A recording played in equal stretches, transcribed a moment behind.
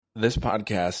This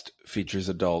podcast features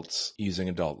adults using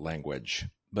adult language,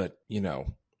 but, you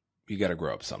gotta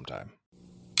grow up sometime.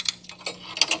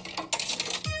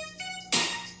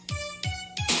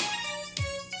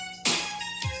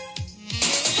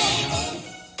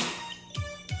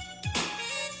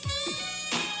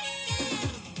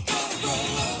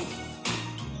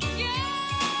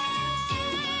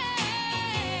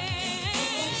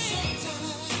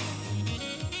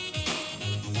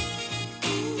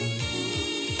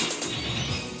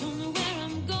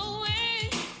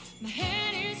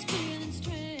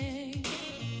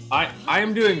 I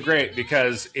am doing great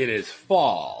because it is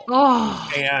fall.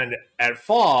 Oh. And at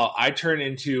fall, I turn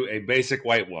into a basic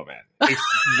white woman.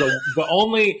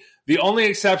 The only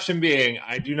exception being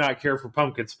I do not care for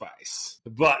pumpkin spice.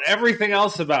 But everything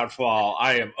else about fall,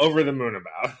 I am over the moon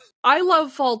about. I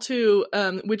love fall too,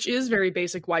 which is very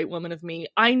basic white woman of me.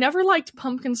 I never liked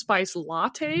pumpkin spice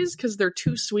lattes because they're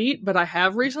too sweet, but I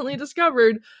have recently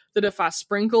discovered that if I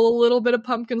sprinkle a little bit of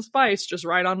pumpkin spice just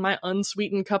right on my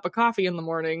unsweetened cup of coffee in the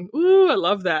morning, ooh, I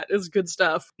love that. It's good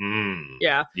stuff.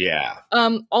 Yeah. Yeah.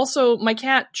 Also, my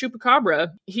cat,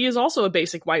 Chupacabra, he is also a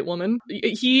basic white woman.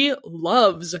 He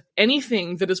loves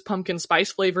anything that is pumpkin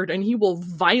spice flavored, and he will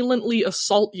violently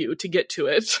assault you to get to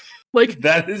it.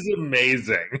 That is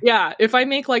amazing. Yeah, if I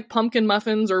make pumpkin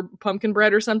muffins or pumpkin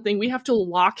bread or something, we have to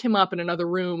lock him up in another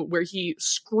room where he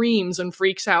screams and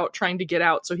freaks out trying to get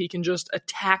out so he can just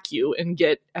attack you and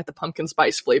get at the pumpkin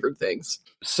spice flavored things.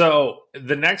 So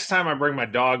the next time I bring my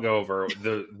dog over,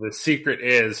 the secret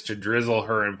is to drizzle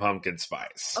her in pumpkin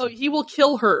spice. Oh, he will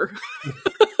kill her.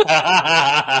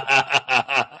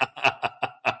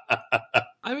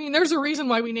 I mean, there's a reason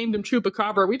why we named him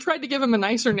Chupacabra. We tried to give him a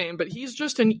nicer name, but he's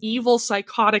just an evil,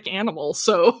 psychotic animal,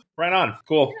 so... Right on.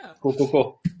 Cool. Yeah.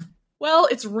 Cool. Well,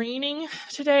 it's raining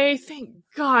today. Thank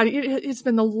God. It's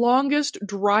been the longest,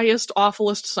 driest,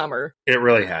 awfulest summer. It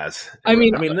really has. I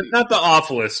mean, not the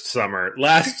awfulest summer.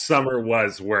 Last summer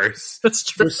was worse. That's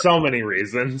true. For so many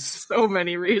reasons. So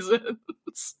many reasons.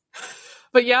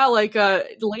 But yeah,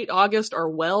 late August, our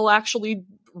well actually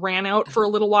ran out for a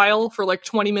little while, for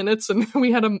 20 minutes, and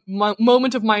we had a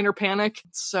moment of minor panic.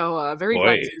 So very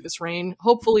glad to see this rain.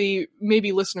 Hopefully,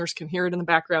 maybe listeners can hear it in the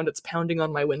background. It's pounding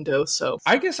on my window, so...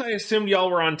 I guess I assumed y'all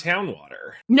were on town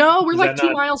water. No, we're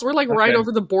 2 miles. We're right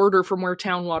over the border from where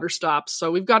town water stops,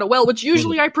 so we've got a well, which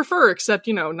usually I prefer, except,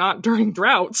 not during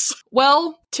droughts.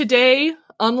 Well, today,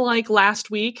 unlike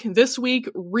last week, this week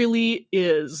really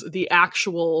is the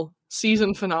actual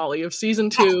season finale of season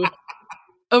 2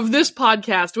 of this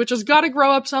podcast, which has got to grow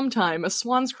up sometime, a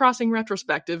Swans Crossing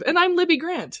retrospective. And I'm Libby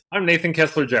Grant. I'm Nathan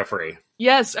Kessler-Jeffrey.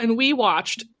 Yes, and we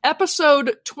watched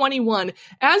episode 21.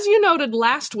 As you noted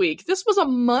last week, this was a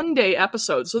Monday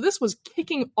episode, so this was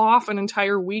kicking off an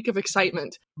entire week of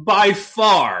excitement. By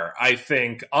far, I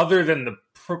think, other than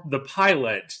the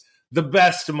pilot, the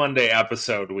best Monday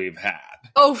episode we've had.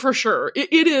 Oh, for sure.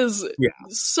 It is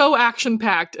so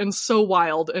action-packed and so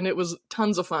wild, and it was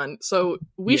tons of fun. So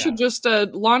we should just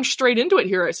launch straight into it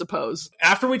here, I suppose.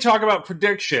 After we talk about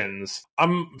predictions,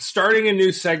 I'm starting a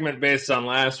new segment based on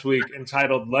last week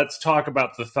entitled Let's Talk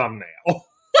About the Thumbnail.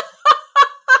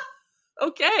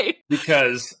 Okay.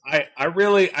 Because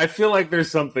I feel like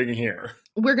there's something here.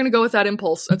 We're going to go with that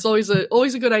impulse. It's always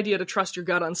a good idea to trust your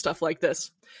gut on stuff like this.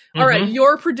 All right,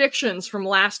 your predictions from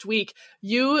last week.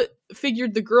 You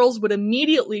figured the girls would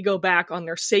immediately go back on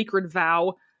their sacred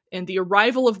vow, and the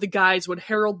arrival of the guys would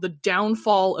herald the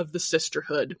downfall of the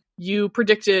sisterhood. You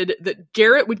predicted that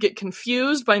Garrett would get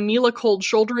confused by Mila cold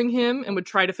shouldering him and would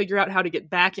try to figure out how to get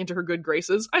back into her good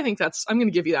graces. I'm going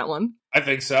to give you that one. I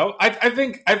think so. I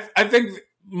think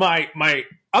my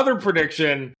other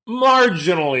prediction,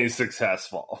 marginally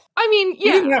successful. I mean,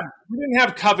 yeah. We didn't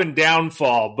have Coven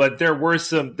downfall, but there were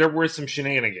some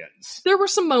shenanigans. There were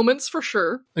some moments, for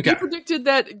sure. Okay. You predicted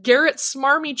that Garrett's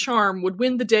smarmy charm would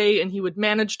win the day and he would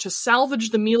manage to salvage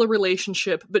the Mila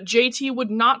relationship, but JT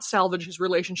would not salvage his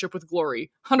relationship with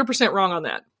Glory. 100% wrong on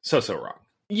that. So wrong.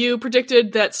 You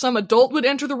predicted that some adult would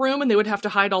enter the room and they would have to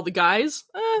hide all the guys.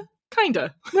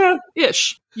 Kinda.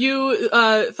 Ish. You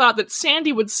thought that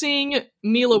Sandy would sing,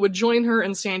 Mila would join her,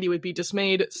 and Sandy would be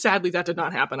dismayed. Sadly, that did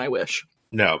not happen, I wish.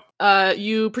 No.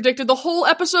 You predicted the whole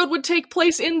episode would take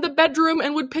place in the bedroom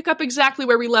and would pick up exactly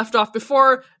where we left off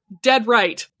before. Dead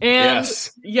right. And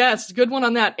yes, good one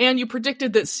on that. And you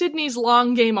predicted that Sydney's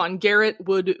long game on Garrett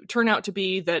would turn out to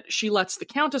be that she lets the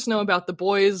Countess know about the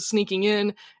boys sneaking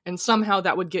in, and somehow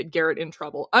that would get Garrett in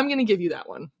trouble. I'm going to give you that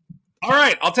one. All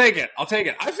right, I'll take it.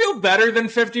 I feel better than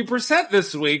 50%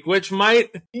 this week, which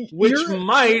might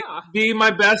be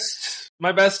my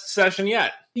best session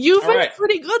yet. You've All been right.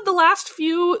 pretty good the last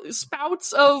few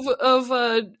spouts of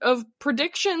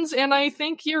predictions, and I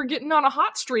think you're getting on a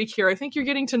hot streak here. I think you're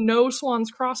getting to know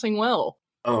Swan's Crossing well.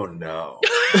 Oh no.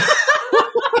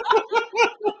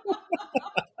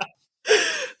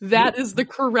 That is the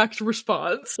correct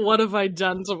response. What have I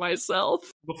done to myself?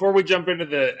 Before we jump into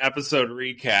the episode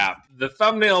recap, the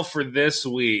thumbnail for this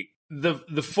week, the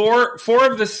four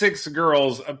of the 6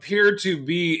 girls appear to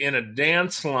be in a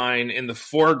dance line in the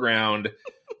foreground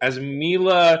as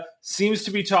Mila seems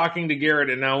to be talking to Garrett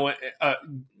and Owen.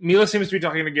 Mila seems to be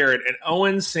talking to Garrett, and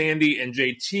Owen, Sandy, and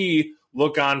JT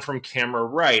look on from camera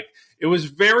right. It was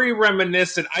very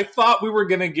reminiscent. I thought we were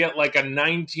going to get like a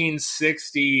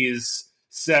 1960s,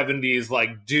 70s,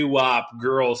 like doo-wop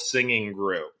girl singing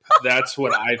group. That's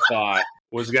what I thought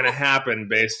was going to happen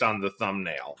based on the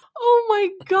thumbnail. Oh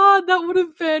my god, that would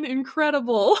have been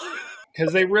incredible.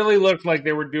 Because they really looked like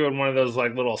they were doing one of those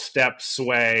like little step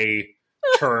sway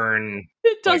turn.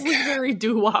 It does like, look very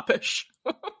doo-wop-ish.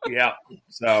 Yeah.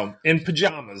 So in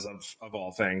pajamas of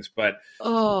all things, but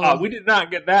Oh, we did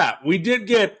not get that. We did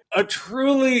get a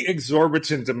truly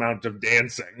exorbitant amount of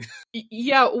dancing.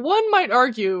 yeah, one might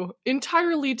argue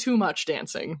entirely too much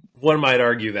dancing. One might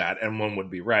argue that, and one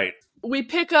would be right. We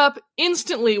pick up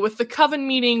instantly with the coven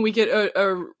meeting. We get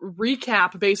a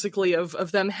recap, basically,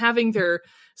 of them having their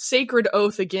sacred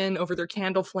oath again over their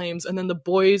candle flames, and then the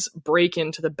boys break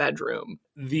into the bedroom.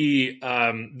 The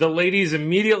ladies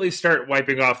immediately start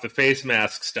wiping off the face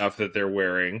mask stuff that they're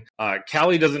wearing.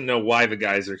 Callie doesn't know why the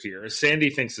guys are here. Sandy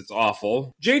thinks it's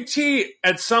awful. JT,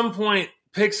 at some point,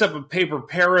 picks up a paper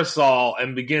parasol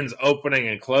and begins opening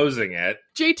and closing it.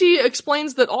 JT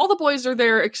explains that all the boys are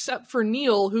there except for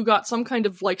Neil, who got some kind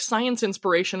of like science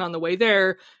inspiration on the way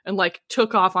there and like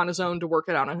took off on his own to work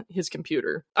it out on his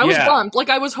computer. I was bummed. Like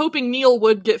I was hoping Neil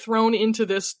would get thrown into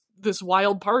this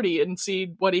wild party and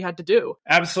see what he had to do.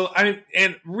 Absolutely. I mean,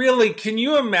 and really, can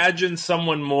you imagine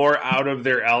someone more out of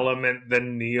their element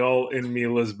than Neil in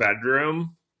Mila's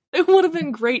bedroom? It would have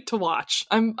been great to watch.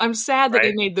 I'm sad that Right?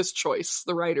 they made this choice,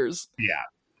 the writers. Yeah.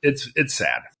 It's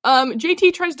sad.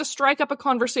 JT tries to strike up a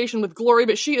conversation with Glory,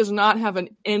 but she is not having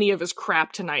any of his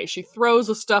crap tonight. She throws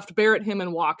a stuffed bear at him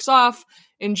and walks off,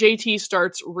 and JT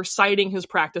starts reciting his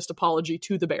practiced apology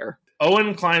to the bear.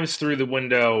 Owen climbs through the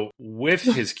window with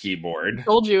his keyboard.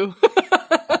 Told you.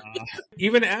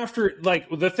 Even after, like,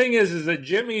 the thing is that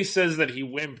Jimmy says that he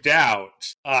wimped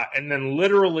out, and then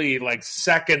literally, like,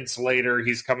 seconds later,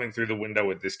 he's coming through the window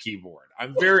with this keyboard. I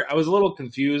was a little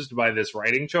confused by this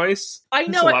writing choice. I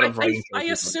know. There's a lot of writing I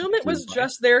choices assume it was confused by.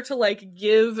 just there to like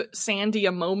give Sandy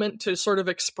a moment to sort of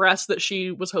express that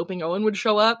she was hoping Owen would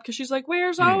show up, because she's like,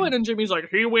 "Where's Owen?" And Jimmy's like,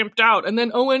 "He wimped out," and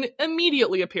then Owen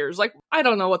immediately appears. Like, I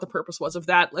don't know what the purpose was of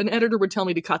that. An editor would tell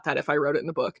me to cut that if I wrote it in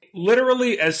the book.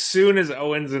 Literally, as soon as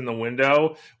Owen's in the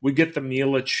window, we get the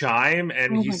Mila chime,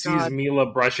 and Oh he my sees God.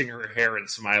 Mila brushing her hair and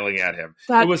smiling at him.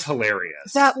 That- It was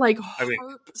hilarious. That like I mean-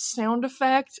 harp sound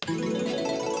effect.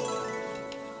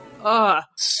 So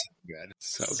good.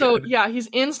 So good. yeah, he's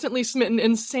instantly smitten,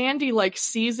 and Sandy like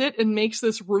sees it and makes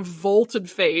this revolted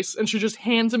face, and she just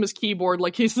hands him his keyboard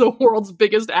like he's the world's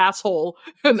biggest asshole.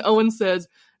 And Owen says,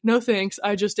 "No thanks,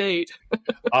 I just ate."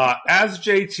 As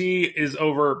JT is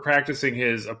over practicing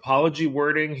his apology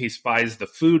wording, he spies the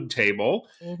food table,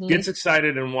 gets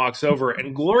excited and walks over,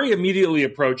 and Glory immediately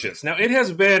approaches. Now, it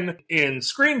has been in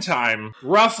screen time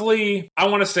roughly, I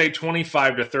want to say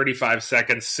 25 to 35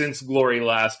 seconds since Glory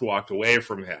last walked away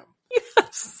from him.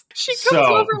 She comes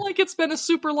So- over like it's been a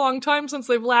super long time since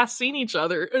they've last seen each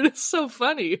other, and it's so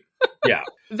funny. Yeah.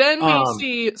 Then we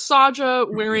see Saja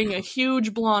wearing a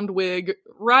huge blonde wig,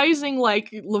 rising like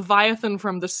Leviathan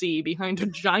from the sea behind a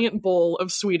giant bowl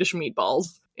of Swedish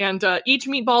meatballs. And each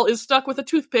meatball is stuck with a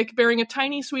toothpick bearing a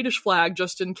tiny Swedish flag,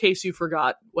 just in case you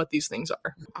forgot what these things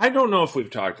are. I don't know if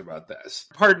we've talked about this.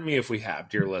 Pardon me if we have,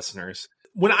 dear listeners.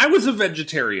 When I was a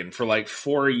vegetarian for like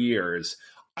 4 years,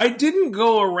 I didn't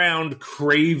go around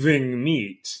craving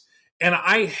meat. And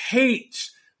I hate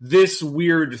this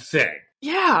weird thing.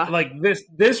 Yeah. Like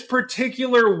this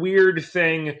particular weird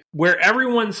thing where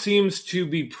everyone seems to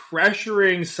be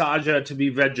pressuring Saja to be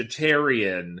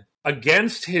vegetarian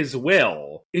against his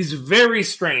will is very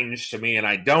strange to me, and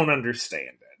I don't understand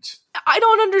it. I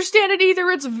don't understand it either.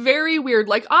 It's very weird.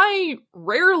 Like, I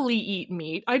rarely eat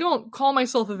meat. I don't call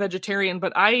myself a vegetarian,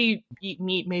 but I eat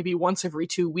meat maybe once every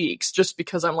 2 weeks, just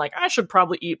because I'm like, I should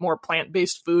probably eat more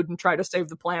plant-based food and try to save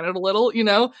the planet a little, you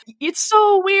know? It's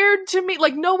so weird to me.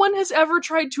 Like, no one has ever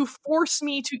tried to force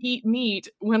me to eat meat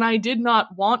when I did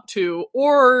not want to,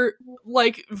 or,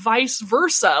 like, vice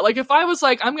versa. Like, if I was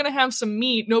like, I'm gonna have some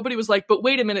meat, nobody was like, but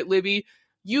wait a minute, Libby,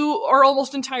 you are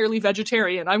almost entirely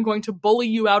vegetarian. I'm going to bully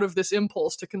you out of this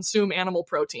impulse to consume animal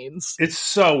proteins. It's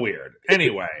so weird.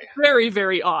 Anyway. Very,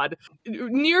 very odd.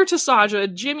 Near to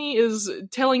Saja, Jimmy is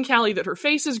telling Callie that her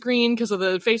face is green because of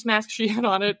the face mask she had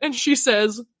on it, and she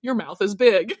says, your mouth is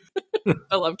big.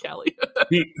 I love Callie.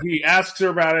 he asks her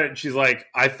about it, and she's like,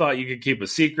 I thought you could keep a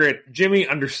secret. Jimmy,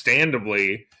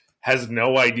 understandably, has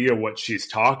no idea what she's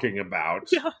talking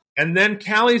about. Yeah. And then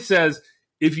Callie says,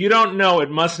 if you don't know, it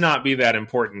must not be that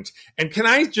important. And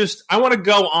I want to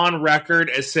go on record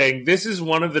as saying this is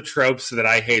one of the tropes that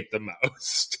I hate the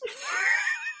most.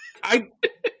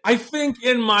 I think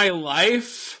in my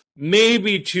life,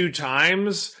 maybe 2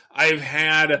 times, I've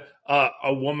had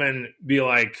a woman be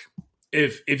like,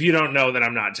 if you don't know, then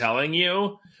I'm not telling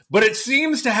you. But it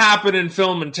seems to happen in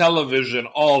film and television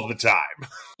all the time.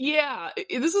 Yeah,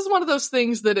 this is one of those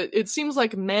things that it seems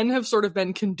like men have sort of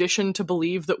been conditioned to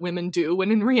believe that women do,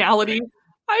 when in reality,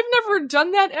 I've never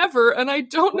done that ever, and I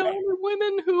don't know any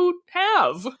women who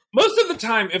have. Most of the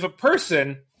time, if a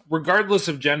person, regardless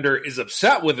of gender, is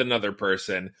upset with another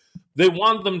person, they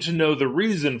want them to know the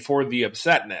reason for the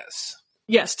upsetness.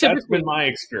 Yes, typically. That's been my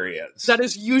experience. That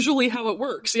is usually how it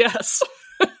works, yes.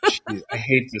 Jeez, I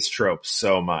hate this trope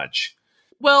so much.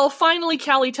 Well, finally,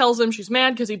 Callie tells him she's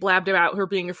mad because he blabbed about her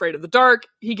being afraid of the dark.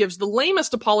 He gives the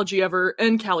lamest apology ever,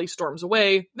 and Callie storms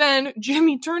away. Then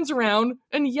Jimmy turns around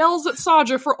and yells at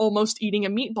Saja for almost eating a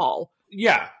meatball.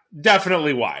 Yeah,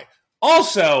 definitely why.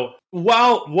 Also,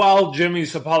 while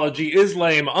Jimmy's apology is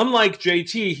lame, unlike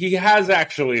JT, he has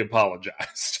actually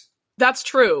apologized. That's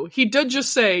true. He did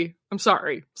just say, I'm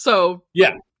sorry. So,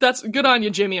 yeah. That's good on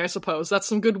you, Jimmy, I suppose. That's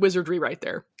some good wizardry right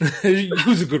there.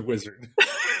 Who's a good wizard?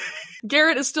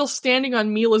 Garrett is still standing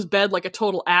on Mila's bed like a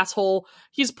total asshole.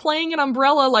 He's playing an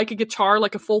umbrella like a guitar,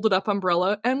 like a folded up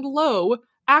umbrella, and lo,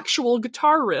 actual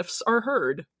guitar riffs are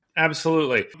heard.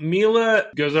 Absolutely. Mila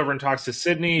goes over and talks to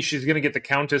Sydney. She's going to get the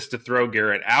Countess to throw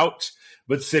Garrett out,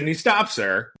 but Sydney stops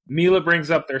her. Mila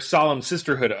brings up their solemn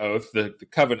sisterhood oath, the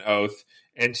coven oath,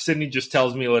 and Sydney just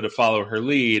tells Mila to follow her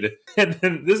lead. And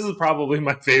then this is probably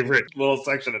my favorite little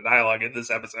section of dialogue in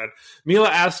this episode. Mila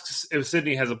asks if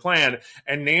Sydney has a plan,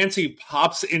 and Nancy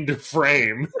pops into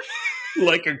frame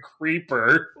like a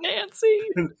creeper. Nancy!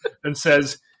 And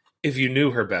says, if you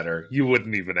knew her better, you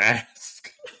wouldn't even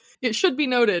ask. It should be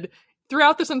noted,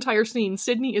 throughout this entire scene,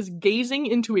 Sydney is gazing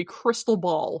into a crystal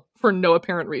ball for no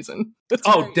apparent reason. It's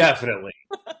definitely.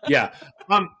 Yeah.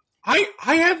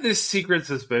 I have this secret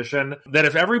suspicion that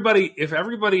if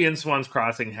everybody in Swan's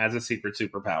Crossing has a secret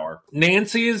superpower,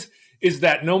 Nancy's is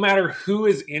that no matter who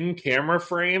is in camera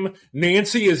frame,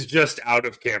 Nancy is just out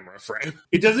of camera frame.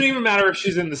 It doesn't even matter if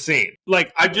she's in the scene.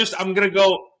 Like, I'm going to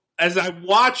go, as I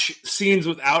watch scenes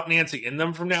without Nancy in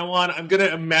them from now on, I'm going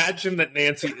to imagine that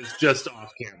Nancy is just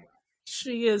off camera.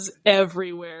 She is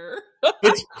everywhere.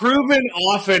 It's proven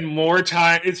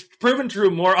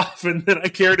true more often than I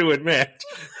care to admit.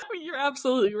 You're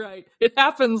absolutely right. It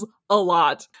happens a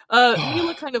lot.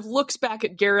 Mila kind of looks back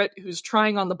at Garrett, who's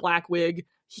trying on the black wig.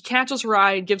 He catches her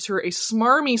eye and gives her a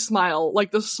smarmy smile,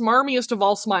 like the smarmiest of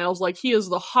all smiles, like he is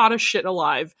the hottest shit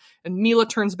alive. And Mila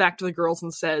turns back to the girls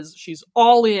and says she's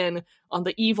all in on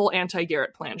the evil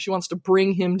anti-Garrett plan. She wants to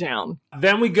bring him down.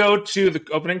 Then we go to the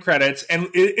opening credits, and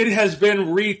it has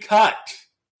been recut.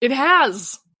 It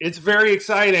has. It's very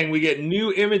exciting. We get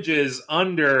new images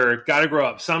under Gotta Grow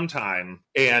Up Sometime.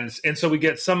 And so we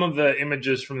get some of the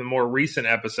images from the more recent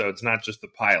episodes, not just the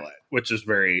pilot, which is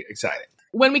very exciting.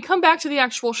 When we come back to the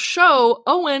actual show,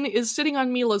 Owen is sitting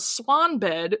on Mila's swan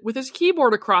bed with his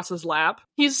keyboard across his lap.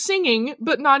 He's singing,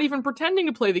 but not even pretending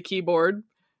to play the keyboard.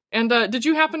 And did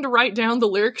you happen to write down the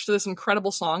lyrics to this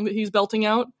incredible song that he's belting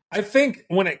out? I think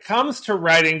when it comes to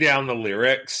writing down the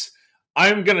lyrics,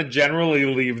 I'm going to generally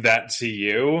leave that to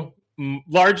you,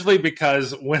 largely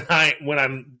because when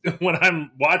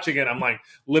I'm watching it, I'm like,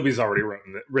 Libby's already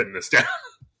written this down.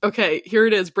 Okay, here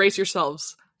it is. Brace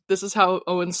yourselves. This is how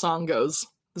Owen's song goes.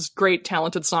 This great,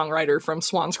 talented songwriter from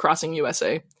Swan's Crossing,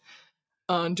 USA.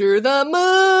 Under the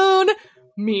moon,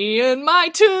 me and my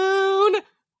tune.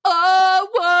 Oh,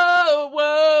 whoa,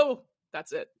 whoa.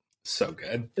 That's it. So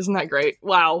good. Isn't that great?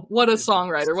 Wow. What a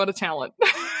songwriter. What a talent.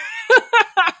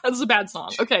 That's a bad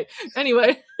song. Okay.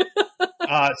 Anyway.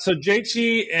 So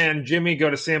JT and Jimmy go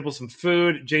to sample some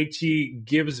food. JT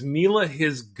gives Mila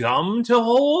his gum to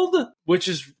hold, which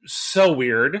is so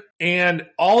weird. And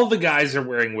all the guys are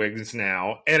wearing wigs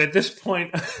now. And at this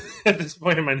point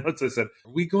in my notes, I said,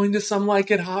 are we going to Some Like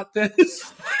It Hot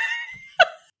this?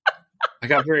 I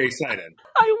got very excited.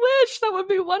 I wish. That would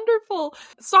be wonderful.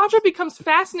 Saja becomes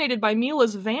fascinated by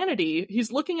Mila's vanity.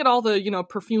 He's looking at all the,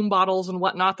 perfume bottles and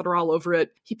whatnot that are all over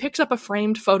it. He picks up a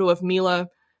framed photo of Mila.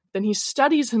 Then he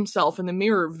studies himself in the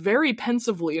mirror very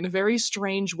pensively in a very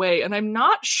strange way. And I'm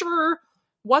not sure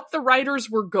what the writers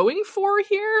were going for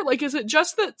here. Like, is it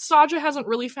just that Saja hasn't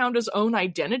really found his own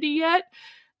identity yet?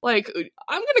 Like,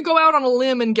 I'm going to go out on a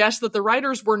limb and guess that the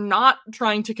writers were not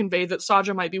trying to convey that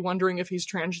Saja might be wondering if he's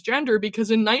transgender,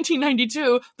 because in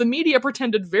 1992, the media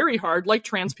pretended very hard like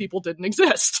trans people didn't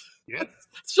exist. Yeah.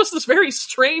 It's just this very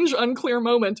strange, unclear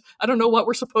moment. I don't know what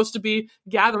we're supposed to be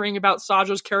gathering about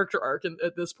Saja's character arc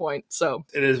at this point. So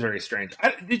it is very strange.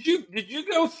 Did you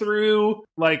go through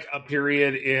like a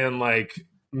period in like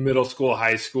middle school,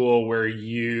 high school where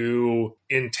you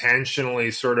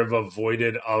intentionally sort of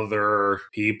avoided other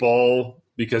people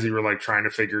because you were like trying to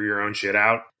figure your own shit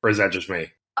out? Or is that just me?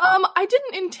 I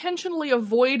didn't intentionally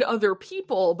avoid other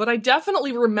people, but I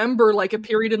definitely remember like a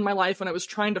period in my life when I was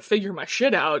trying to figure my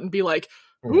shit out and be like,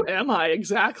 who am I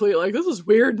exactly? Like, this is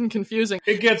weird and confusing.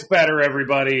 It gets better,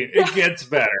 everybody. It gets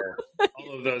better.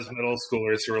 All of those middle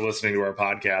schoolers who are listening to our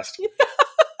podcast.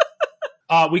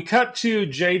 We cut to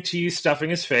JT stuffing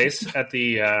his face at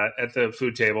the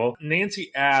food table.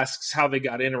 Nancy asks how they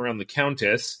got in around the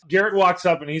Countess. Garrett walks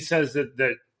up and he says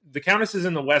that the Countess is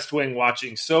in the West Wing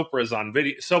watching soap operas on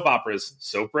videotape.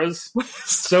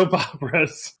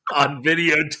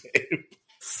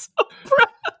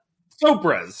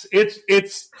 Soapras.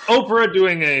 It's Oprah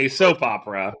doing a soap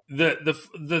opera.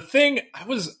 The thing I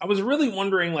was really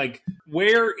wondering, like,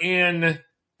 where in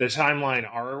the timeline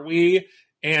are we?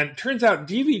 And turns out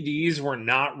DVDs were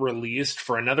not released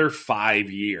for another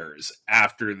 5 years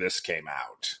after this came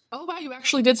out. Oh wow, you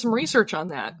actually did some research on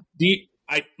that.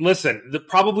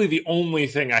 Probably the only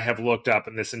thing I have looked up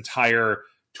in this entire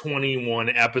 21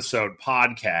 episode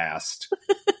podcast,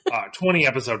 20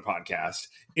 episode podcast,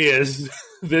 is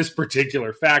this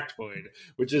particular factoid,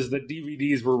 which is that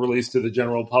DVDs were released to the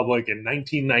general public in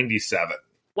 1997.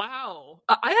 Wow.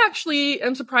 I actually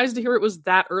am surprised to hear it was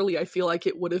that early. I feel like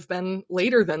it would have been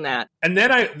later than that. And then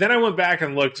I went back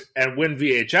and looked at when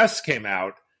VHS came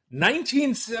out,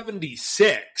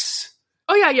 1976.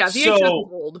 Oh yeah, VHS is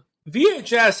old.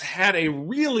 VHS had a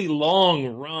really long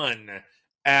run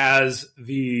as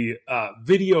the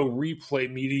video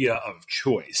replay media of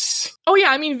choice. Oh yeah,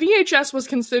 I mean, VHS was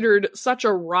considered such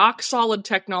a rock-solid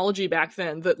technology back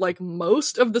then that, like,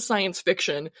 most of the science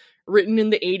fiction written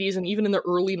in the 80s and even in the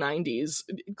early 90s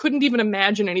couldn't even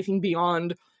imagine anything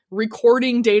beyond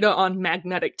recording data on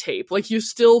magnetic tape. Like, you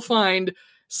still find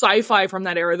sci-fi from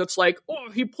that era that's like, oh,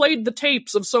 he played the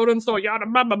tapes of so-and-so, yada,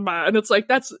 blah, blah, blah. And it's like,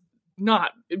 that's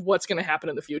not what's going to happen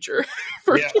in the future,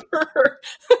 for sure.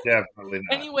 Definitely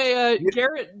not. Anyway,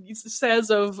 Garrett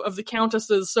says of the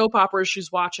Countess's soap operas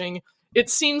she's watching, it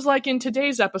seems like in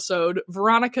today's episode,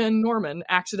 Veronica and Norman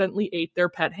accidentally ate their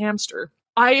pet hamster.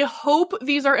 I hope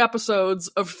these are episodes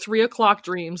of 3 O'Clock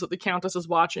Dreams that the Countess is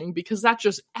watching, because that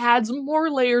just adds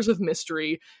more layers of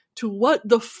mystery to what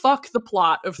the fuck the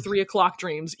plot of 3 O'Clock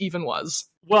Dreams even was.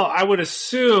 Well, I would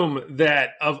assume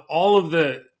that of all of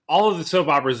the soap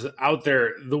operas out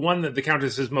there, the one that the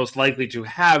Countess is most likely to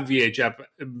have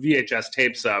VHS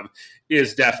tapes of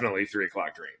is definitely 3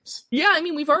 O'Clock Dreams. Yeah, I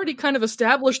mean, we've already kind of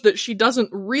established that she doesn't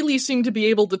really seem to be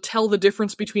able to tell the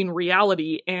difference between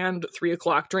reality and 3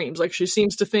 O'Clock Dreams. Like, she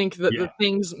seems to think that the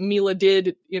things Mila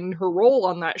did in her role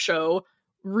on that show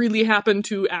really happened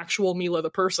to actual Mila the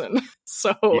person.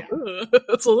 So,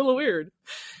 it's a little weird.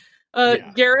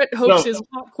 Garrett hopes his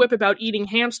hot quip about eating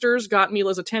hamsters got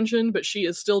Mila's attention, but she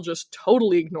is still just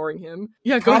totally ignoring him.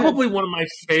 Yeah, go ahead. Probably one of my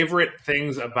favorite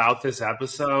things about this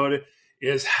episode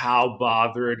is how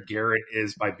bothered Garrett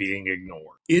is by being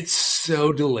ignored. It's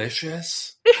so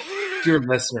delicious. Dear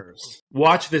listeners,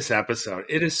 watch this episode.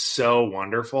 It is so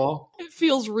wonderful. It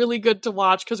feels really good to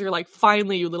watch because you're like,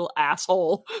 finally, you little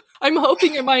asshole. I'm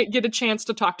hoping I might get a chance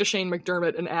to talk to Shane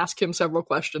McDermott and ask him several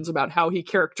questions about how he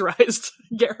characterized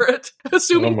Garrett,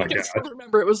 assuming he can still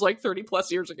remember it was like 30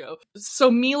 plus years ago.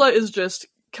 So Mila is just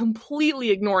completely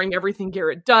ignoring everything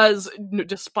Garrett does,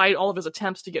 despite all of his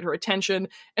attempts to get her attention.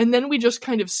 And then we just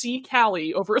kind of see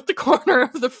Callie over at the corner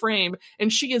of the frame,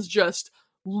 and she is just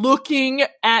looking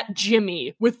at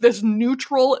Jimmy with this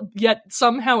neutral yet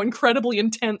somehow incredibly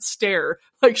intense stare.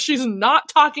 Like, she's not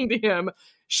talking to him,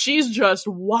 she's just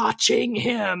watching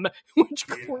him, which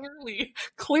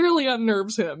clearly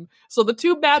unnerves him. So the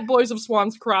two bad boys of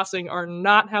Swan's Crossing are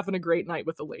not having a great night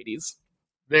with the ladies.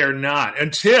 They're not,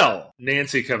 until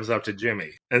Nancy comes up to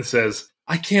Jimmy and says,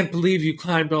 I can't believe you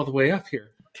climbed all the way up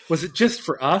here. Was it just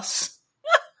for us?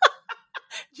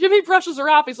 Jimmy brushes her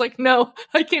off. He's like, no,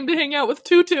 I came to hang out with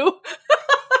Tutu.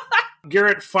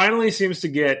 Garrett finally seems to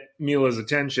get Mila's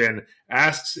attention,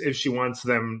 asks if she wants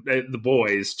them, the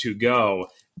boys, to go.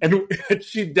 And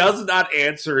she does not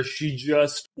answer. She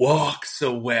just walks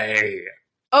away.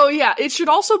 Oh, yeah. It should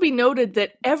also be noted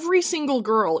that every single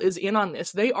girl is in on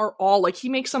this. They are all, like, he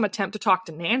makes some attempt to talk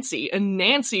to Nancy, and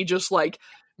Nancy just, like,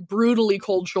 brutally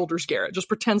cold shoulders Garrett, just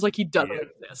pretends like he doesn't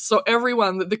exist. So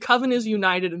everyone, the coven is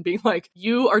united in being like,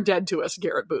 you are dead to us,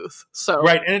 Garrett Booth. So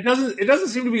right, and it doesn't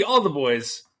seem to be all the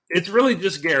boys. It's really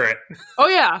just Garrett. Oh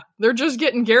yeah, they're just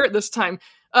getting Garrett this time.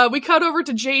 We cut over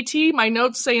to JT. My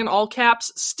notes say in all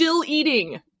caps, still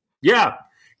eating. Yeah,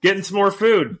 getting some more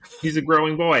food. He's a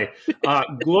growing boy.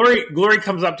 Glory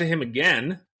comes up to him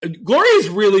again. Glory is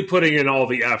really putting in all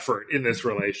the effort in this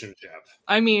relationship.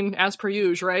 I mean, as per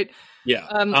usual, right?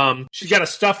 Yeah. She's got a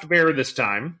stuffed bear this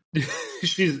time.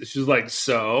 she's like,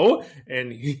 so,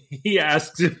 and he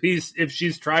asks if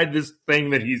she's tried this thing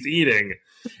that he's eating,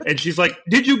 and she's like,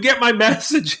 did you get my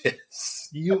messages,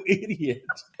 you idiot?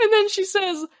 And then she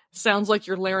says, sounds like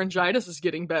your laryngitis is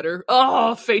getting better.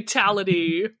 Oh,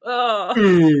 fatality.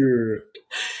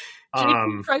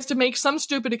 JT tries to make some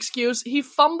stupid excuse. He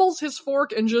fumbles his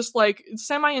fork and just, like,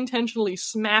 semi-intentionally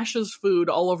smashes food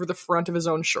all over the front of his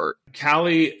own shirt.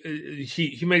 Callie,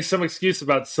 he makes some excuse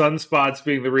about sunspots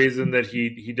being the reason that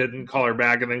he didn't call her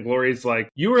back, and then Glory's like,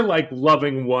 you were like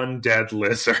loving one dead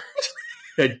lizard.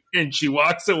 and she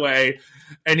walks away,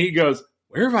 and he goes,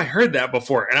 where have I heard that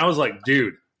before? And I was like,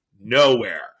 dude,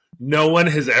 nowhere. No one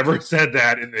has ever said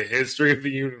that in the history of the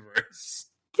universe.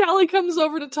 Callie comes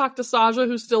over to talk to Saja,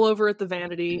 who's still over at the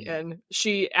Vanity, and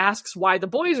she asks why the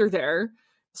boys are there.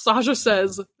 Saja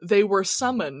says they were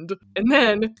summoned. And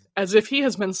then, as if he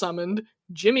has been summoned,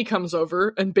 Jimmy comes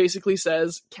over and basically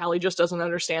says Callie just doesn't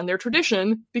understand their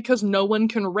tradition because no one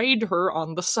can raid her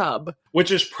on the sub.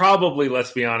 Which is probably,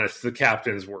 let's be honest, the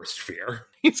captain's worst fear.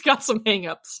 He's got some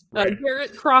hang-ups. Right.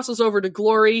 Garrett crosses over to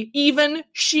Glory. Even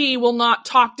she will not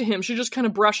talk to him. She just kind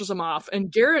of brushes him off. And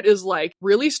Garrett is, like,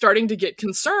 really starting to get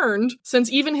concerned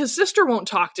since even his sister won't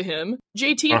talk to him.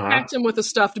 JT attacks him with a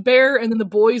stuffed bear, and then the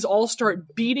boys all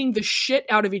start beating the shit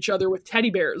out of each other with teddy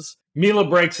bears. Mila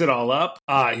breaks it all up.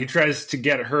 He tries to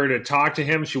get her to talk to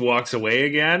him. She walks away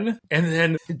again. And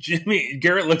then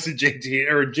Garrett looks at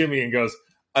Jimmy and goes,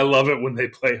 I love it when they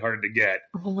play hard to get.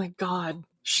 Oh my god.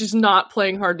 She's not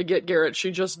playing hard to get, Garrett.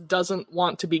 She just doesn't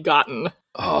want to be gotten.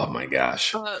 Oh my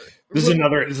gosh. This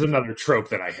is another trope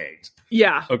that I hate.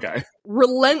 Yeah. Okay.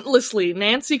 Relentlessly,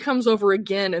 Nancy comes over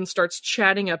again and starts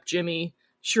chatting up Jimmy.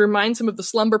 She reminds him of the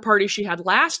slumber party she had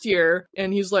last year,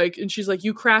 and she's like,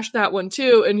 you crashed that one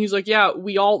too? And he's like, yeah,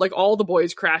 we all, like, all the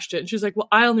boys crashed it. And she's like, well,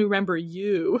 I only remember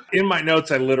you. In my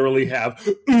notes, I literally have,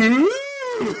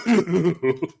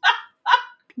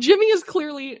 Jimmy is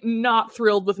clearly not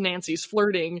thrilled with Nancy's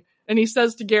flirting, and he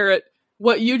says to Garrett,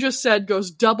 what you just said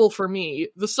goes double for me,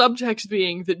 the subtext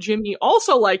being that Jimmy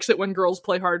also likes it when girls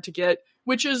play hard to get,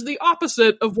 which is the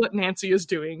opposite of what Nancy is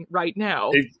doing right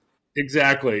now.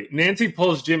 Exactly. Nancy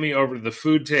pulls Jimmy over to the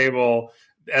food table.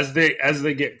 As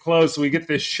they get close, we get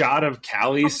this shot of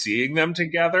Callie seeing them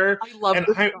together. I love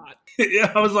this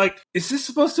shot. I was like, is this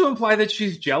supposed to imply that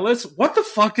she's jealous? What the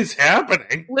fuck is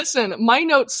happening? Listen, my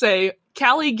notes say,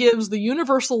 Callie gives the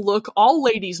universal look all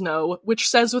ladies know, which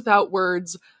says without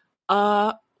words,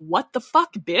 what the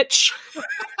fuck, bitch?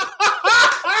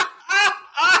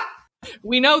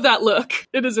 We know that look.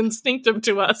 It is instinctive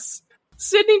to us.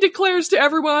 Sydney declares to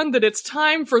everyone that it's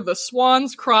time for the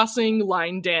Swans Crossing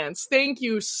line dance. Thank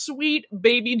you, sweet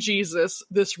baby Jesus.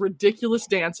 This ridiculous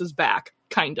dance is back.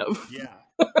 Kind of. Yeah.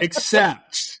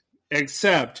 Except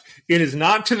it is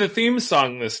not to the theme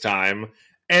song this time.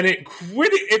 And it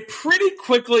pretty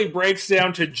quickly breaks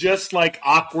down to just like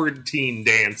awkward teen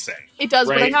dancing. It does,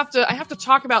 right? But I have to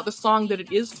talk about the song that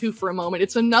it is to for a moment.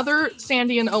 It's another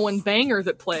Sandy and Owen banger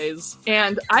that plays,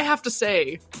 and I have to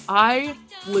say, I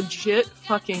legit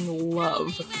fucking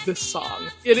love this song.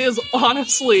 It is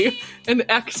honestly an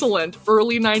excellent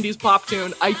early 90s pop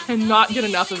tune. I cannot get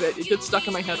enough of it. It gets stuck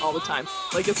in my head all the time.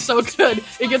 Like, it's so good.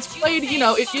 It gets played,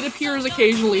 it appears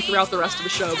occasionally throughout the rest of the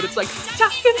show, but it's like,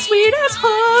 tough and sweet as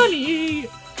honey,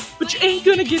 but you ain't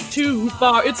gonna get too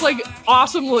far. It's like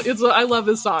awesome. I love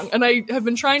this song, and I have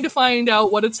been trying to find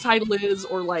out what its title is,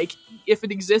 or like if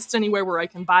it exists anywhere where I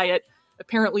can buy it.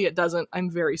 Apparently it doesn't. I'm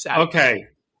very sad. Okay.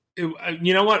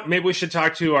 You know what? Maybe we should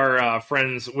talk to our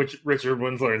friends, Richard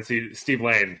Winsler and Steve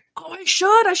Lane. Oh, I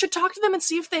should talk to them and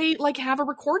see if they like have a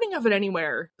recording of it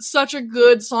anywhere. Such a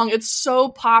good song. It's so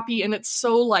poppy and it's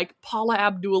so like Paula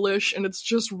Abdul-ish, and it's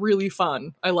just really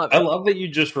fun. I love it. I love that you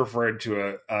just referred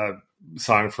to a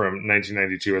song from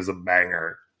 1992 as a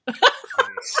banger. on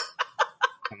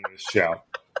this show.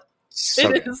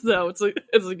 So It is, though. It's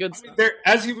a good song.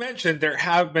 As you mentioned, there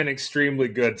have been extremely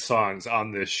good songs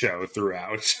on this show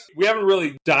throughout. We haven't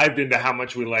really dived into how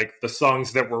much we like the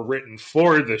songs that were written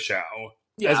for the show,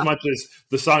 as much as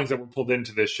the songs that were pulled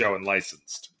into this show and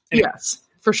licensed. Anyway. Yes,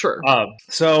 for sure.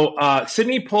 So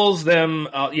Sydney pulls them.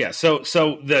 So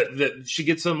she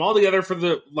gets them all together for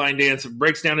the line dance. It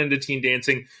breaks down into teen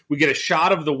dancing. We get a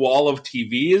shot of the wall of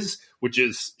TVs, which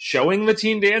is showing the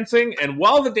teen dancing. And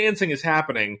while the dancing is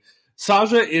happening,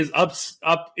 Saja is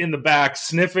up in the back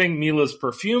sniffing Mila's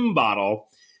perfume bottle,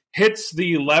 hits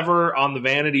the lever on the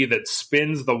vanity that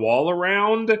spins the wall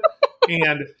around.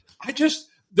 And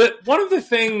one of the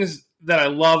things that I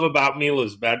love about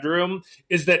Mila's bedroom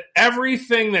is that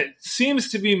everything that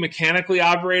seems to be mechanically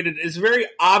operated is very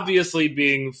obviously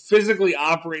being physically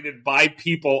operated by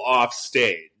people off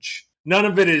stage. None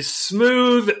of it is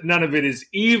smooth. None of it is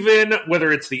even,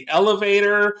 whether it's the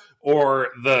elevator or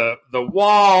the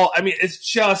wall. I mean, it's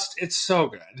so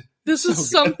good. This is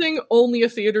something only a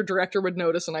theater director would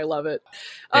notice, and I love it.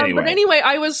 But anyway,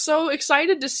 I was so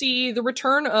excited to see the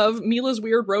return of Mila's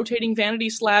weird rotating vanity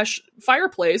 /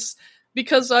 fireplace,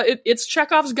 because it's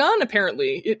Chekhov's gun,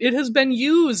 apparently. It has been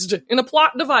used in a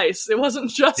plot device. It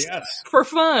wasn't just for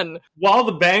fun. While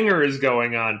the banger is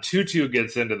going on, Tutu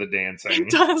gets into the dancing. He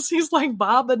does. He's like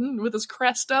bobbing with his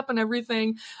crest up and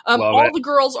everything. All the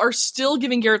girls are still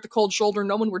giving Garrett the cold shoulder.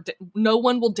 No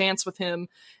one will dance with him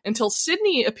until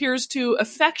Sydney appears to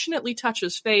affectionately touch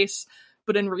his face.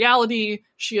 But in reality,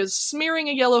 she is smearing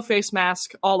a yellow face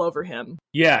mask all over him.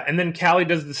 Yeah, and then Callie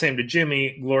does the same to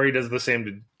Jimmy, Glory does the same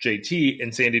to JT,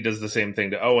 and Sandy does the same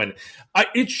thing to Owen.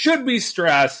 It should be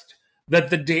stressed that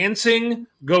the dancing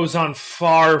goes on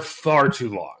far, far too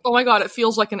long. Oh my god, it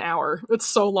feels like an hour. It's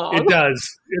so long. It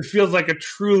does. It feels like a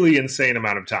truly insane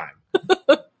amount of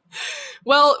time.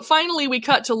 Well, finally, we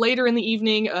cut to later in the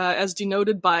evening, as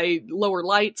denoted by lower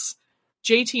lights.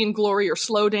 JT and Glory are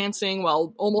slow dancing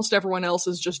while almost everyone else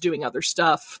is just doing other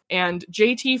stuff. And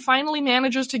JT finally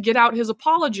manages to get out his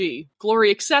apology. Glory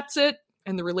accepts it,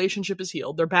 and the relationship is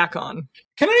healed. They're back on.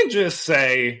 Can I just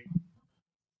say,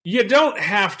 you don't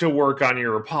have to work on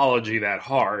your apology that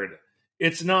hard.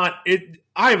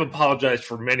 I've apologized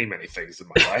for many, many things in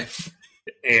my life.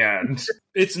 And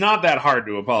it's not that hard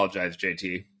to apologize,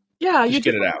 JT. Yeah, just you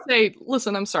get just it out. Say,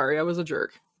 listen, I'm sorry, I was a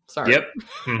jerk. Sorry. Yep.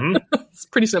 Mm-hmm. It's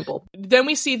pretty simple. Then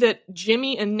we see that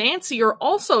Jimmy and Nancy are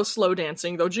also slow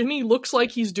dancing, though Jimmy looks like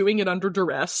he's doing it under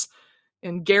duress.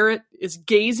 And Garrett is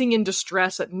gazing in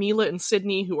distress at Mila and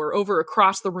Sydney, who are over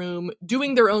across the room,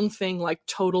 doing their own thing like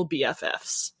total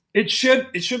BFFs. It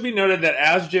should be noted that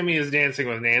as Jimmy is dancing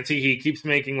with Nancy, he keeps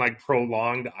making like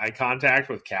prolonged eye contact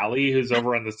with Callie, who's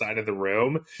over on the side of the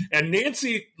room. And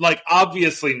Nancy like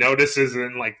obviously notices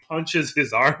and like punches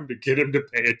his arm to get him to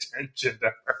pay attention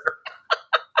to her.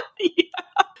 Yeah.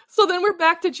 So then we're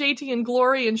back to JT and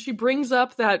Glory, and she brings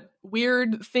up that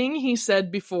weird thing he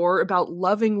said before about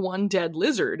loving one dead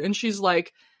lizard. And she's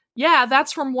like, yeah,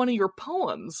 that's from one of your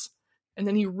poems. And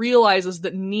then he realizes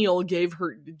that Neil gave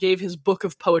his book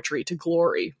of poetry to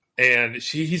Glory. And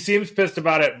he seems pissed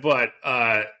about it, but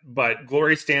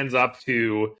Glory stands up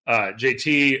to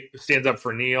JT, stands up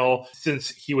for Neil, since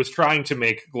he was trying to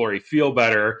make Glory feel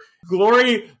better.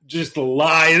 Glory just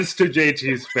lies to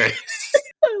JT's face.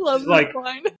 I love that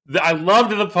line. I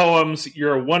loved the poems.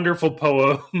 You're a wonderful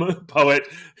poet.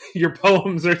 Your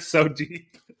poems are so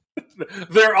deep.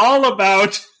 They're all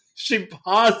about, she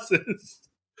pauses.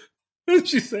 And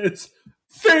she says,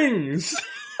 things.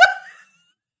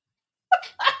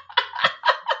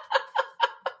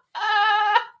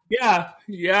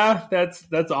 Yeah,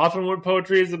 that's often what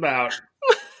poetry is about.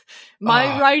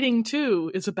 My writing,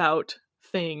 too, is about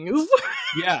things.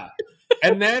 Yeah.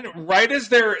 And then right as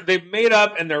they've made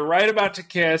up and they're right about to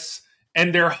kiss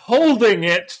and they're holding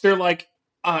it, they're like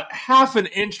half an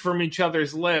inch from each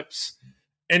other's lips,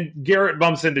 and Garrett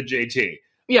bumps into JT.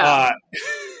 Yeah.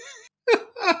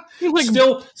 Like,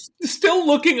 still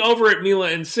looking over at Mila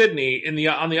and Sydney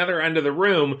on the other end of the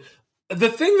room. The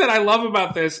thing that I love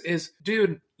about this is,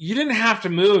 dude, you didn't have to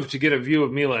move to get a view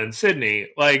of Mila and Sydney.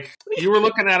 Like, you were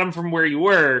looking at them from where you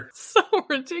were. So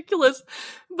ridiculous.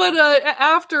 But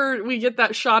after we get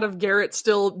that shot of Garrett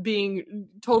still being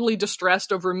totally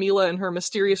distressed over Mila and her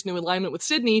mysterious new alignment with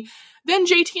Sydney, then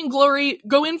JT and Glory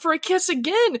go in for a kiss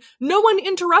again. No one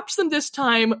interrupts them this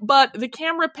time, but the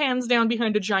camera pans down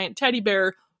behind a giant teddy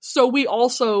bear, so we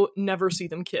also never see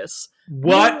them kiss.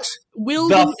 What? Will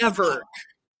we ever?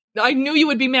 I knew you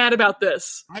would be mad about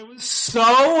this. I was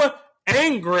so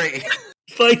angry.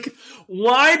 Like,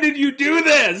 why did you do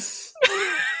this?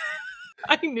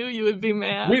 I knew you would be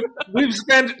mad. We've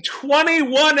spent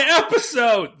 21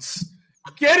 episodes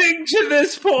getting to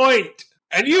this point,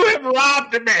 and you have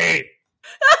robbed me.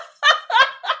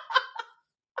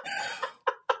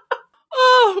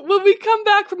 Oh, when we come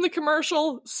back from the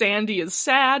commercial, Sandy is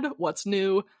sad. What's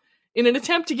new? In an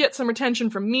attempt to get some attention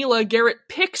from Mila, Garrett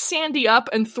picks Sandy up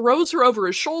and throws her over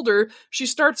his shoulder. She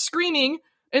starts screaming,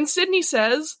 and Sydney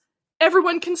says,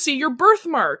 "Everyone can see your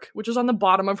birthmark," which is on the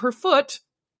bottom of her foot,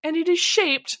 and it is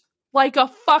shaped like a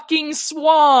fucking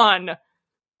swan.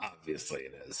 Obviously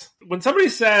it is. When somebody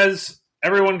says,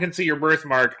 "Everyone can see your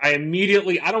birthmark," I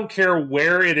don't care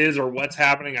where it is or what's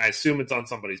happening, I assume it's on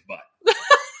somebody's butt.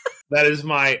 That is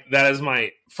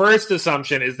my first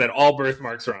assumption, is that all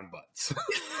birthmarks are on butts.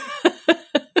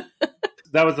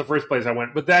 That was the first place I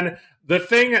went. But then the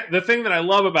thing that I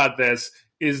love about this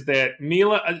is that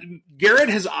Garrett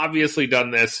has obviously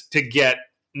done this to get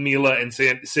Mila and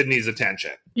Sydney's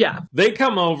attention. Yeah. They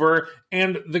come over,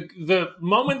 and the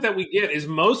moment that we get is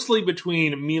mostly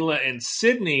between Mila and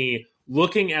Sydney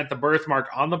looking at the birthmark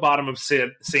on the bottom of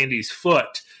Sandy's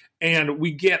foot. And we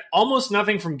get almost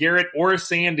nothing from Garrett or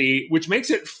Sandy, which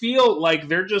makes it feel like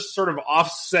they're just sort of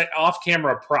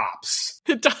off-camera props.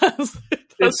 It does. It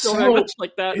does feel very much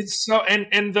like that. It's so,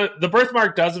 and the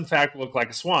birthmark does in fact look like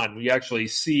a swan. We actually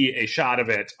see a shot of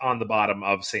it on the bottom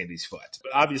of Sandy's foot.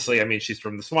 But obviously, I mean, she's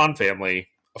from the Swan family.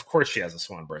 Of course she has a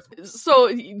swan birthmark. So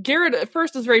Garrett at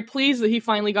first is very pleased that he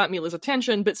finally got Mila's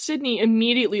attention, but Sydney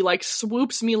immediately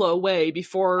swoops Mila away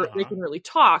before they can really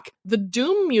talk. The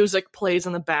doom music plays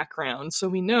in the background, so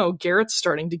we know Garrett's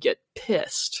starting to get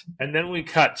pissed. And then we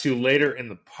cut to later in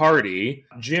the party.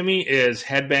 Jimmy is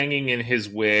headbanging in his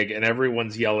wig, and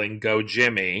everyone's yelling, "Go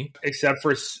Jimmy," except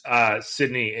for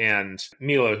Sydney and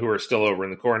Mila, who are still over in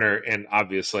the corner, and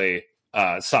obviously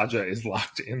Saja is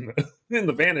locked in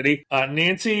the vanity.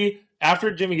 Nancy, after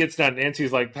Jimmy gets done,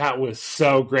 Nancy's like, "That was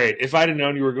so great. If I'd have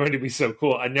known you were going to be so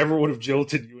cool, I never would have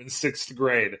jilted you in 6th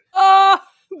grade."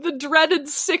 The dreaded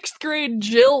 6th grade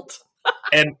jilt.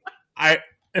 and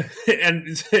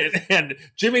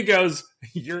Jimmy goes,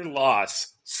 "Your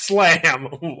loss." Slam,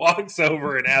 walks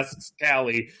over and asks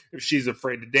Callie if she's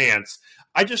afraid to dance.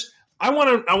 I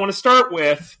want to start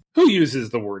with, who uses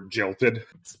the word jilted?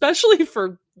 Especially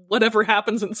for whatever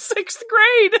happens in 6th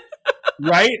grade.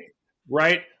 Right.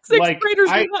 6th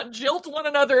graders do not jilt one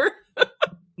another.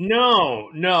 No.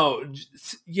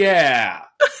 Yeah.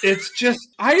 It's just,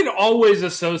 I had always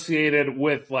associated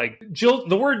with jilt.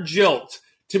 The word jilt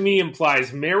to me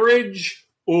implies marriage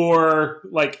or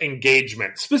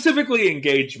engagement, specifically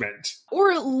engagement.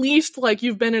 Or at least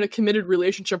you've been in a committed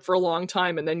relationship for a long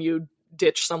time and then you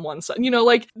ditch someone.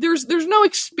 There's no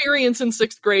experience in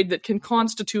 6th grade that can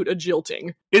constitute a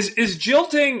jilting. Is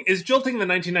jilting the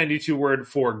 1992 word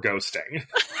for ghosting?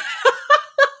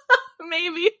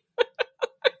 Maybe.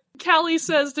 Callie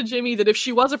says to Jimmy that if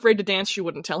she was afraid to dance, she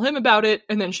wouldn't tell him about it,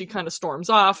 and then she kind of storms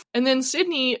off. And then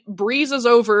Sydney breezes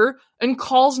over and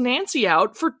calls Nancy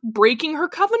out for breaking her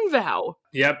coven vow.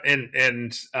 Yep,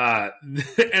 and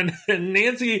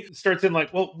Nancy starts in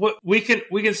well, what, we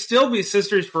can still be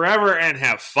sisters forever and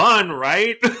have fun,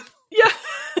 right? Yeah.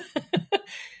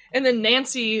 And then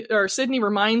Sydney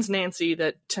reminds Nancy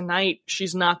that tonight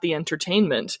she's not the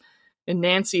entertainment. And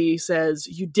Nancy says,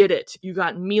 "You did it. You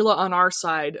got Mila on our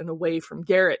side and away from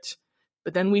Garrett."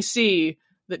 But then we see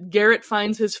that Garrett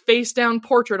finds his face-down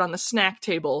portrait on the snack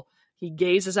table. He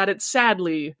gazes at it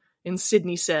sadly, and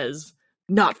Sydney says,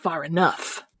 "Not far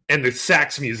enough." And the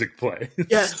sax music plays.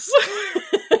 Yes.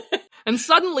 And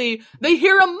suddenly, they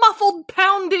hear a muffled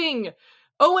pounding.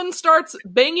 Owen starts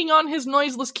banging on his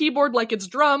noiseless keyboard like it's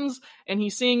drums, and he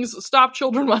sings, "Stop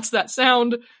Children, What's That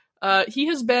Sound?" He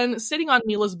has been sitting on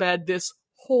Mila's bed this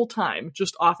whole time,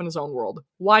 just off in his own world.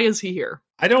 Why is he here?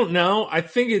 I don't know. I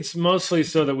think it's mostly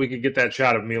so that we could get that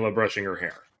shot of Mila brushing her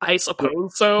hair. I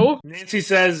suppose so. Nancy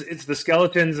says it's the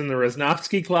skeletons in the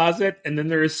Resnowski closet, and then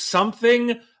there is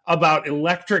something about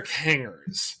electric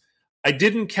hangers. I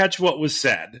didn't catch what was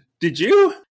said. Did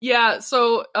you? Yeah,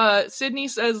 so Sydney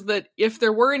says that if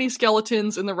there were any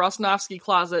skeletons in the Rosnovsky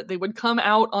closet, they would come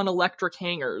out on electric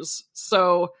hangers.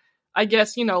 So I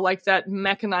guess, that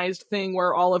mechanized thing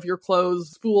where all of your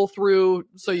clothes spool through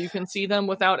so you can see them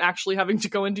without actually having to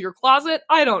go into your closet.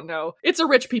 I don't know. It's a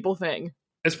rich people thing.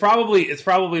 It's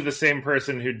probably the same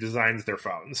person who designs their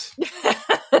phones.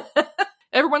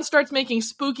 Everyone starts making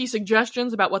spooky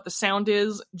suggestions about what the sound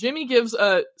is. Jimmy gives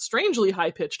a strangely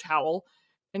high-pitched howl.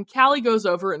 and Callie goes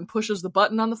over and pushes the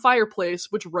button on the fireplace,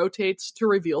 which rotates to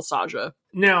reveal Saja.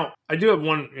 Now, I do have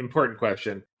one important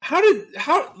question.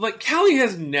 Callie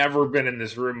has never been in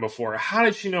this room before. How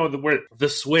did she know where the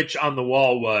switch on the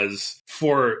wall was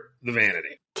for the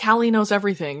vanity? Callie knows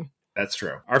everything. That's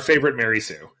true. Our favorite Mary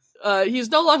Sue. He's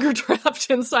no longer trapped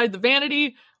inside the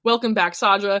vanity. Welcome back,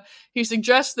 Saja. He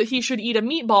suggests that he should eat a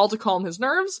meatball to calm his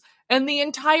nerves, and the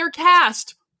entire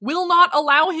cast will not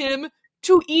allow him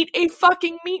to eat a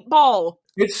fucking meatball.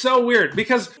 It's so weird,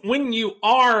 because when you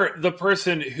are the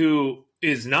person who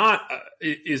is not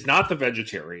the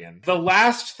vegetarian, the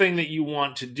last thing that you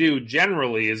want to do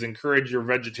generally is encourage your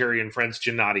vegetarian friends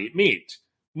to not eat meat.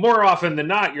 More often than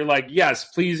not, you're like, yes,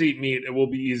 please eat meat. It will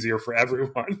be easier for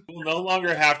everyone. You'll no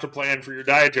longer have to plan for your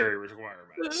dietary requirements.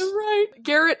 Right.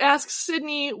 Garrett asks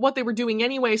Sydney what they were doing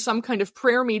anyway, some kind of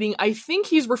prayer meeting. I think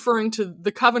he's referring to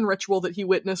the coven ritual that he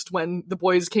witnessed when the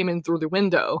boys came in through the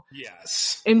window.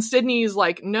 Yes. And Sydney's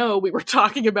like, no, we were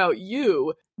talking about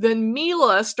you. Then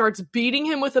Mila starts beating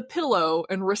him with a pillow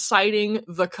and reciting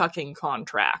the cucking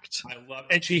contract. I love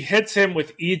it. And she hits him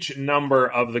with each number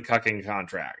of the cucking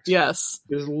contract. Yes.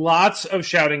 There's lots of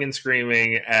shouting and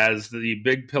screaming as the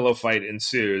big pillow fight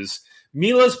ensues.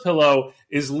 Mila's pillow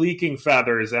is leaking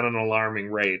feathers at an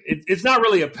alarming rate. It's not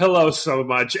really a pillow so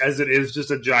much as it is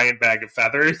just a giant bag of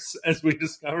feathers, as we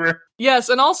discover. Yes,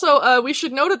 and also, we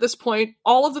should note at this point,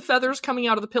 all of the feathers coming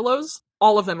out of the pillows,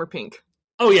 all of them are pink.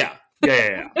 Oh, yeah.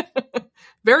 Yeah.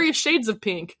 Various shades of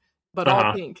pink, but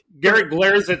all pink. Garrett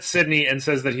glares at Sydney and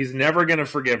says that he's never going to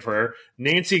forgive her.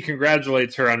 Nancy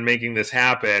congratulates her on making this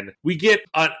happen. We get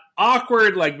an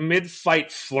awkward,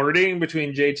 mid-fight flirting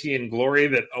between JT and Glory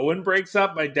that Owen breaks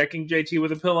up by decking JT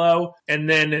with a pillow. And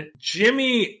then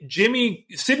Sydney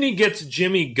gets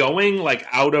Jimmy going,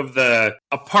 out of the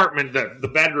apartment,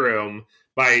 the bedroom,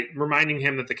 by reminding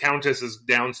him that the Countess is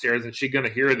downstairs and she's going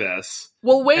to hear this.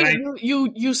 Well, wait,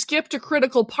 you skipped a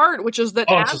critical part, which is that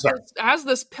as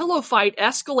this pillow fight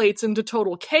escalates into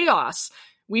total chaos,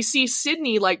 we see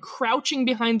Sydney, crouching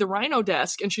behind the Rhino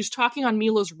desk, and she's talking on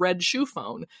Mila's red shoe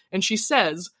phone, and she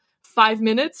says, 5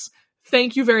 minutes?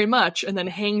 Thank you very much, and then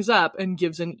hangs up and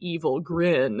gives an evil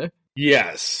grin.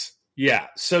 Yes. Yeah.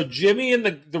 So Jimmy and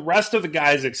the rest of the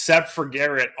guys, except for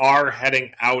Garrett, are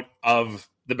heading out of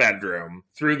the bedroom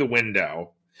through the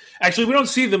window. Actually, we don't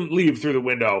see them leave through the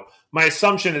window. My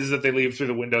assumption is that they leave through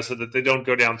the window so that they don't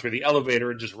go down through the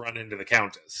elevator and just run into the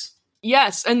Countess.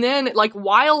 Yes, and then,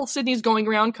 while Sydney's going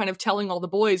around kind of telling all the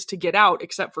boys to get out,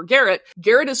 except for Garrett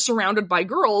is surrounded by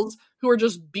girls who are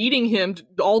just beating him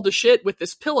all to shit with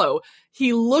this pillow.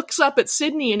 He looks up at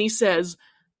Sydney and he says,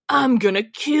 I'm gonna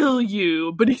kill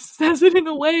you, but he says it in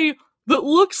a way that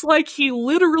looks like he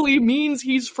literally means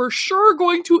he's for sure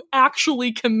going to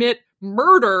actually commit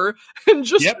murder, and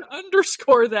just to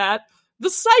underscore that,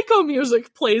 the Psycho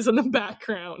music plays in the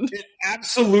background. It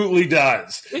absolutely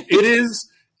does. It is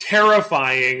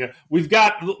terrifying. We've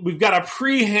got a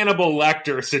pre-Hannibal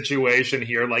Lecter situation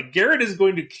here. Garrett is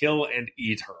going to kill and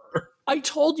eat her. I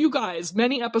told you guys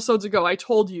many episodes ago,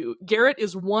 Garrett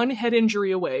is one head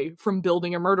injury away from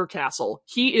building a murder castle.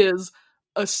 He is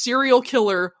a serial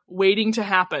killer waiting to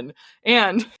happen.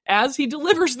 And as he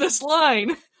delivers this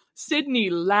line, Sydney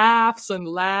laughs and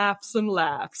laughs and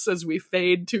laughs as we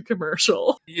fade to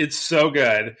commercial. It's so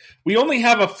good. We only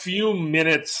have a few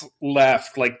minutes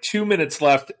left, 2 minutes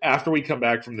left after we come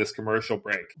back from this commercial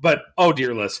break. But, oh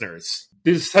dear listeners,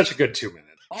 this is such a good 2 minutes.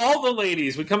 All the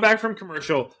ladies, we come back from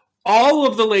commercial, all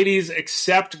of the ladies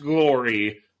except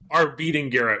Glory are beating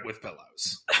Garrett with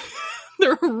pillows.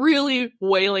 They're really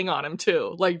wailing on him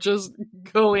too. Just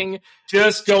going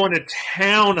to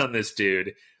town on this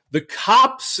dude. The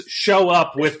cops show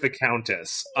up with the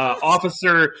Countess.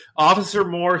 Officer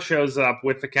Moore shows up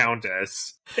with the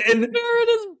Countess. And Garrett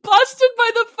is busted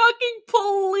by the fucking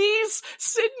police.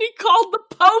 Sydney called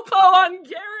the popo on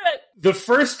Garrett. The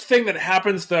first thing that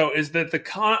happens, though, is that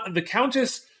the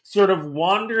Countess sort of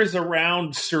wanders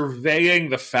around surveying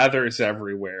the feathers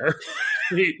everywhere.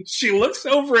 She looks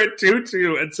over at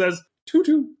Tutu and says,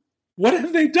 Tutu, what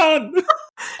have they done?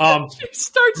 She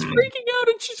starts freaking out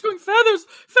and she's going, feathers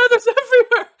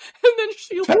everywhere. And then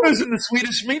feathers in the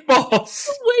Swedish meatballs.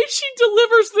 The way she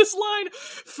delivers this line,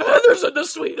 feathers in the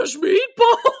Swedish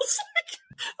meatballs.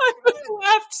 I've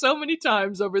laughed so many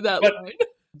times over that line.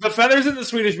 The feathers in the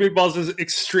Swedish meatballs is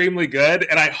extremely good,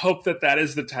 and I hope that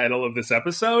is the title of this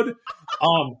episode.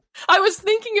 I was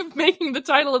thinking of making the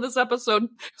title of this episode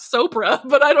Sopra,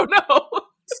 but I don't know.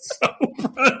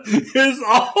 Sopra is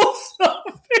also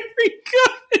very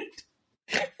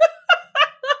good.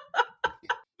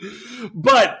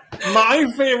 But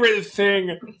my favorite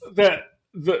thing that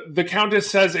the Countess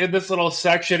says in this little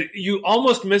section, you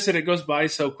almost miss it. It goes by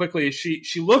so quickly. She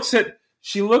looks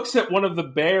at one of the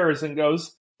bears and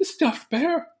goes, "The stuffed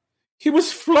bear, he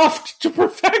was fluffed to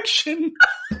perfection."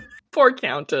 Poor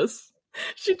Countess.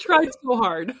 She tried so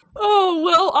hard. Oh,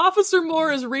 well, Officer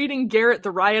Moore is reading Garrett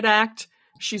the riot act.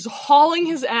 She's hauling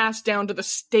his ass down to the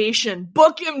station.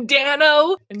 Book him,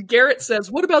 Dano! And Garrett says,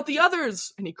 "What about the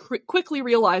others?" And he quickly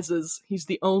realizes he's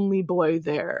the only boy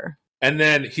there. And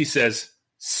then he says,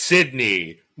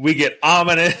 "Sydney." We get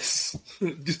ominous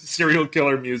serial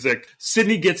killer music.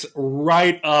 Sydney gets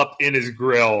right up in his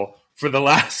grill for the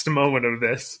last moment of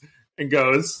this and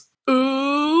goes,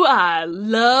 "Ooh, I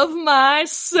love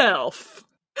myself."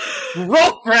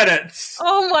 Roll credits!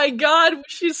 Oh my god,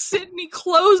 Sydney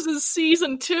closes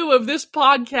season 2 of this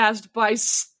podcast by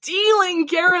stealing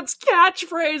Garrett's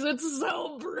catchphrase. It's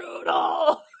so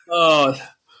brutal. Oh.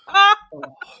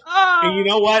 And you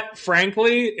know what?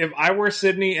 Frankly, if I were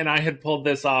Sydney and I had pulled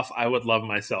this off, I would love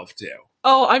myself too.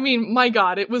 Oh, I mean, my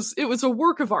god, it was a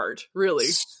work of art, really.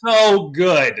 So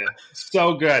good.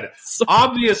 So good.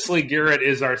 Obviously, Garrett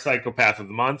is our psychopath of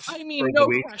the month. I mean, no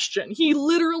question. He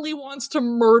literally wants to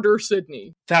murder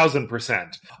Sydney.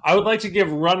 1000%. I would like to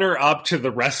give runner up to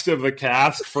the rest of the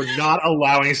cast for not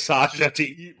allowing Sasha to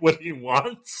eat what he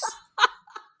wants.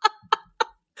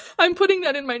 I'm putting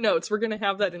that in my notes. We're going to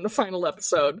have that in the final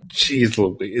episode. Jeez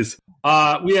Louise.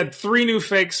 We had 3 new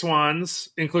fake swans,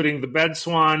 including the bed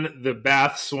swan, the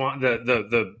bath swan,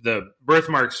 the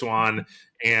birthmark swan,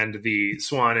 and the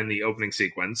swan in the opening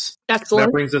sequence. Excellent.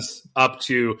 That brings us up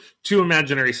to 2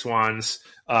 imaginary swans,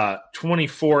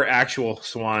 24 actual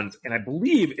swans, and I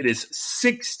believe it is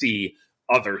 60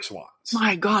 other swans.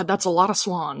 My god, that's a lot of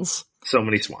swans. So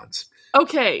many swans.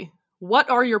 Okay.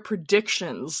 What are your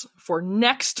predictions for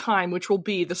next time, which will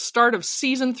be the start of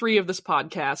season 3 of this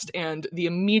podcast and the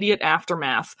immediate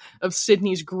aftermath of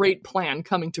Sydney's great plan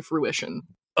coming to fruition?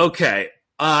 Okay,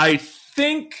 I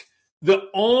think the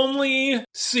only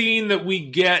scene that we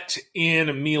get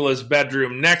in Mila's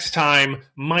bedroom next time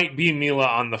might be Mila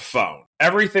on the phone.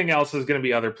 Everything else is going to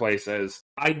be other places.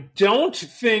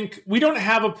 We don't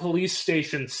have a police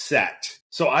station set.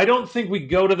 So I don't think we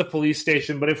go to the police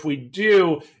station, but if we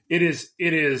do, it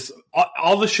is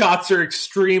all the shots are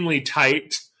extremely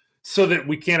tight so that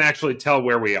we can't actually tell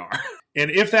where we are.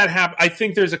 And if that happens, I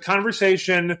think there's a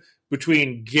conversation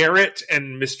between Garrett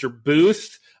and Mr.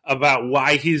 Booth about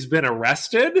why he's been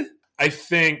arrested. I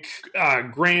think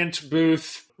Grant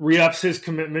Booth re-ups his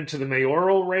commitment to the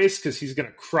mayoral race because he's going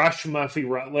to crush Muffy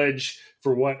Rutledge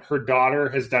for what her daughter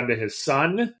has done to his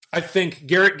son. I think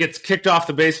Garrett gets kicked off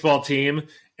the baseball team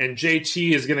and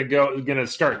JT is going to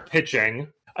start pitching.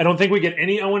 I don't think we get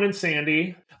any Owen and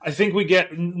Sandy. I think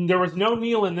there was no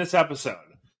Neil in this episode.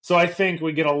 So I think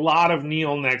we get a lot of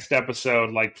Neil next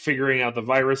episode, like figuring out the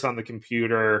virus on the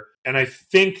computer. And I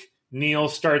think Neil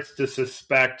starts to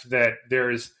suspect that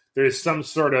there's some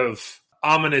sort of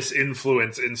ominous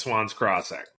influence in Swan's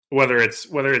Crossing. Whether it's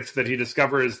that he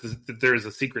discovers that there's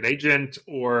a secret agent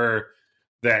or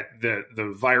that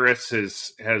the virus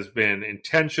has been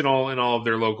intentional in all of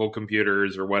their local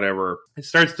computers or whatever. It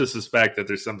starts to suspect that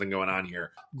there's something going on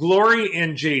here. Glory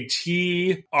and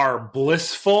JT are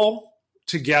blissful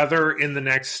together in the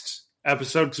next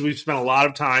episode because we've spent a lot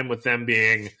of time with them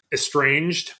being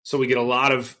estranged. So we get a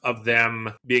lot of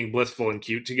them being blissful and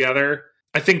cute together.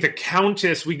 I think the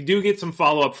Countess, we do get some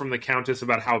follow-up from the Countess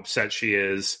about how upset she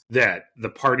is that the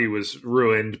party was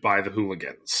ruined by the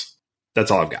hooligans.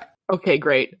 That's all I've got. Okay,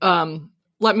 great.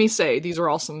 Let me say, these are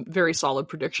all some very solid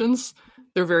predictions.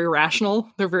 They're very rational.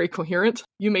 They're very coherent.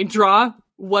 You may draw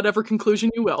whatever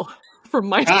conclusion you will from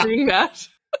my seeing that.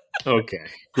 Okay,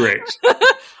 great.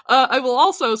 I will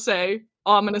also say,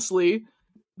 ominously,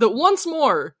 that once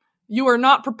more, you are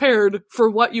not prepared for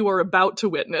what you are about to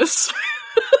witness.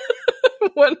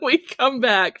 When we come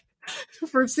back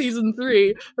for season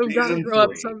 3 of Gotta Grow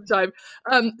Up Sometime.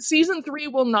 Season 3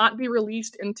 will not be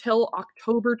released until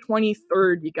October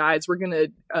 23rd, you guys. We're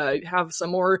going to have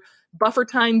some more buffer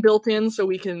time built in so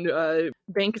we can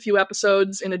bank a few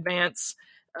episodes in advance.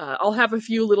 I'll have a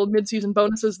few little mid-season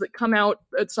bonuses that come out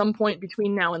at some point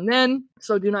between now and then,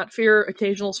 so do not fear.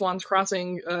 Occasional Swans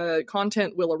Crossing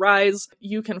content will arise.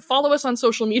 You can follow us on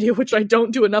social media, which I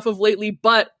don't do enough of lately,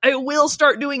 but I will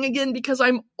start doing again because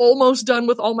I'm almost done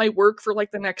with all my work for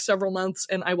like the next several months,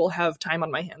 and I will have time on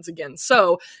my hands again.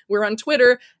 So we're on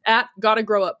Twitter at Gotta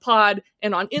Grow Up Pod,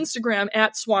 and on Instagram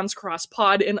at Swans Cross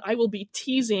Pod, and I will be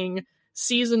teasing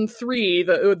season 3,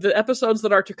 the episodes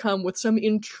that are to come, with some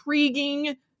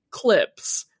intriguing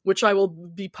clips, which I will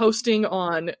be posting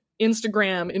on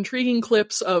Instagram. Intriguing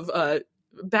clips of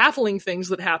baffling things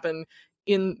that happen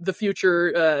in the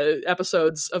future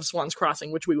episodes of Swan's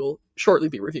Crossing, which we will shortly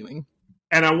be reviewing.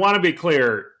 And I want to be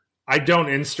clear, I don't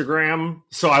Instagram,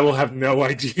 so I will have no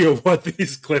idea what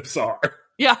these clips are.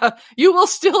 Yeah, you will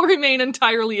still remain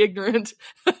entirely ignorant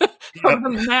of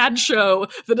the mad show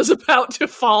that is about to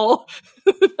fall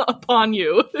upon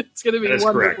you. It's going to be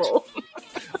wonderful.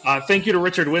 Thank you to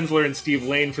Richard Winsler and Steve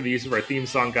Lane for the use of our theme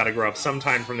song, Gotta Grow Up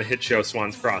Sometime, from the hit show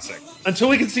Swan's Crossing. Until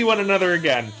we can see one another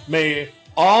again, may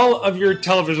all of your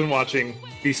television watching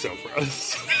be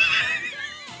Sopras.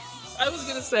 I was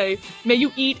going to say, may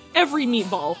you eat every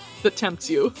meatball that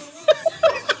tempts you.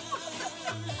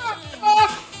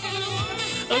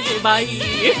 Okay, bye.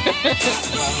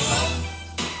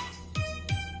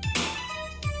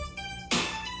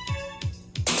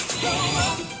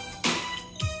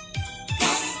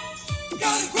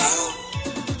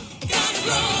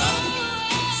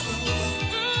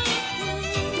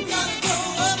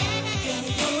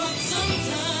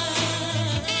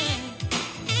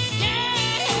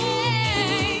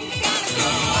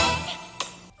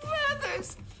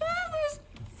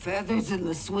 Feathers in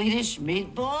the Swedish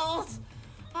meatballs?